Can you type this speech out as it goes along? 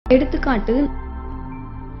எடுத்துக்காட்டு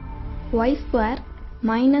y²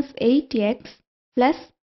 - 8x +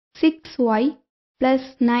 6y +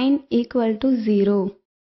 9 = 0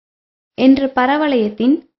 என்ற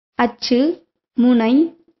பரவளையத்தின் அச்சு, முனை,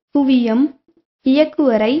 குவியம்,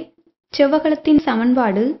 இயக்குவரை, செவ்வகத்தின்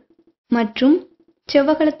சமன்பாடு மற்றும்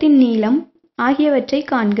செவ்வகத்தின் நீளம் ஆகியவற்றை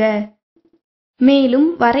காண்க. மேலும்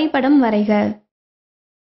வரைபடம் வரைக.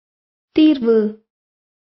 தீர்வு: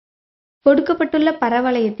 கொடுக்கப்பட்டுள்ள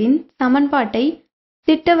பரவளையத்தின் சமன்பாட்டை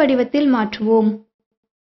திட்ட வடிவத்தில் மாற்றுவோம்.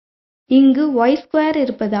 இங்கு y²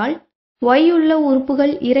 இருப்பதால் y உள்ள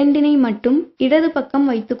உறுப்புகள் இரண்டினை மட்டும் இடது பக்கம்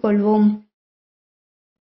வைத்துக்கொள்வோம்.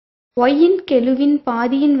 y இன் கெழுவின்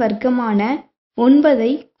பாதியின் வர்க்கமான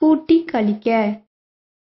 9ஐ கூட்டி கழிக்க.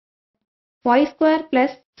 y²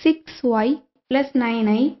 + 6y +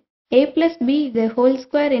 9ஐ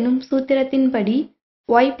a+b² எனும் சூத்திரத்தின்படி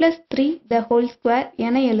y + 3²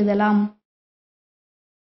 என எழுதலாம்.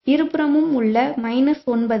 இருபுறமும் உள்ள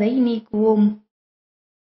 -9ஐ நீக்குவோம்.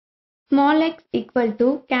 x =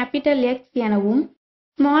 X எனவும்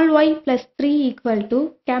y +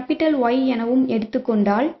 3 Y எனவும்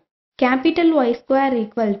எடுத்துக்கொண்டால் Y²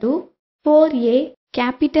 =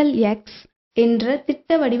 4aX என்ற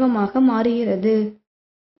திட்ட வடிவமாக மாறுகிறது.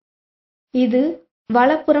 இது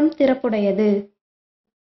வலப்புறம் திறப்புடையது.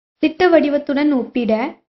 திட்ட வடிவத்துடன் ஒப்பிட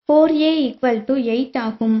 4a = 8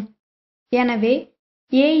 ஆகும். எனவே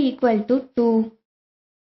a = 2.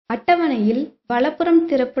 அட்டவணையில் வலப்புறம்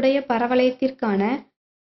திறப்புடைய பரவளையத்திற்கான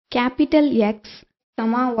X,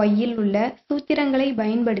 y இல் உள்ள சூத்திரங்களை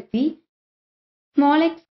பயன்படுத்தி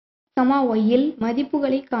x, y இல்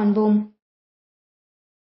மதிப்புகளை காண்போம்.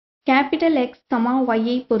 X, y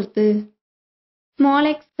ஐ பொறுத்து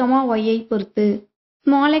x, y ஐ பொறுத்து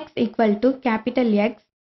x = X,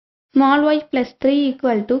 y +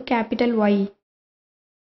 3 Y.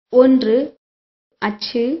 1.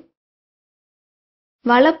 அச்சு.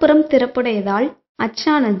 வலப்புறம் திறப்புடையதால்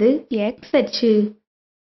அச்சானது X அச்சு.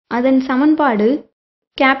 அதன் சமன்பாடு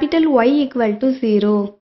Y = 0.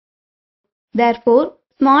 Therefore,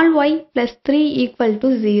 y + 3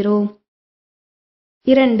 0.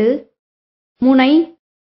 2. முனை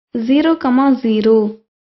 0, 0.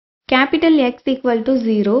 X =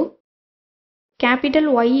 0,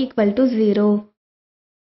 Y = 0.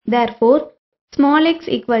 Therefore, x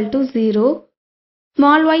 = 0,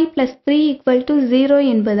 y + 3 0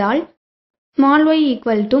 என்பதால் y =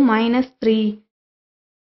 -3.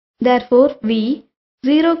 Therefore, v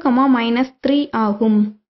 0, -3 ஆகும்.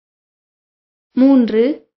 3.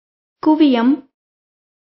 குவியம்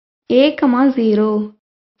a, 0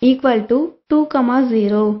 = 2,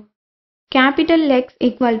 0. X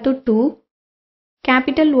 = 2,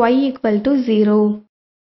 Y = 0.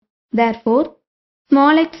 Therefore,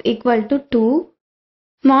 x = 2,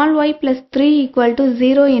 y + 3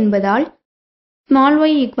 0 என்பதால்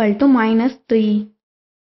y = -3.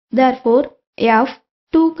 Therefore, f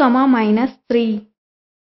 2, -3.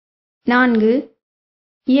 4.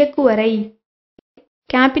 இயக்குவரை.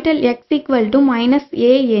 X =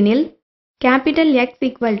 -a எனில் X =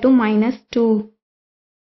 -2.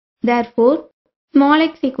 Therefore,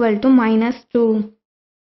 x = -2.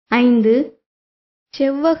 5.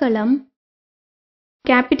 செவ்வகம்.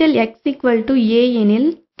 X = a எனில்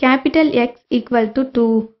X = 2.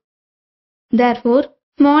 Therefore,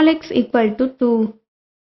 x = 2.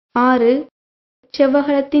 6.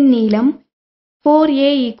 செவ்வகத்தின் நீளம்.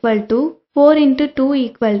 4a = 4 × 2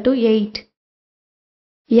 = 8.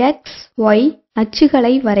 X, y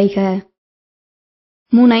அச்சுகளை வரைக.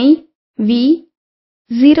 முனை v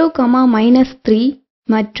 0, -3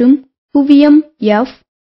 மற்றும் குவியம் f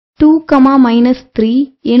 2, -3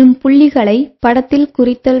 எனும் புள்ளிகளை படத்தில்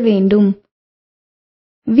குறித்தல் வேண்டும்.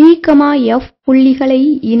 v, f புள்ளிகளை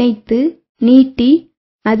இணைத்து நீட்டி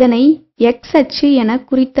அதனை x அச்சு என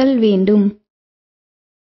குறித்தல் வேண்டும்.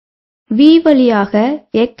 v வழியாக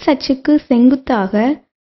x அச்சுக்கு செங்குத்தாக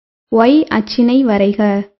y அச்சினை வரைக.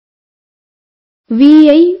 v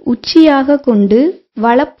ஐ உச்சியாக கொண்டு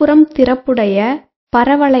வலப்புறம் திறப்புடைய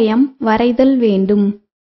பரவளையம் வரைதல் வேண்டும்.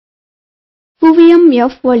 குவியம்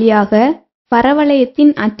f வழியாக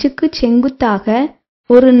பரவளையத்தின் அச்சுக்கு செங்குத்தாக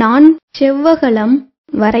ஒரு செவ்வகம்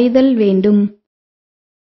வரைதல் வேண்டும்.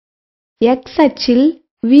 x அச்சில்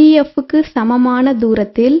vfக்கு சமமான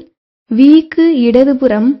தூரத்தில் v க்கு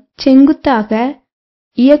இடதுபுறம் செங்குத்தாக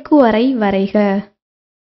இயக்குவரை வரைக.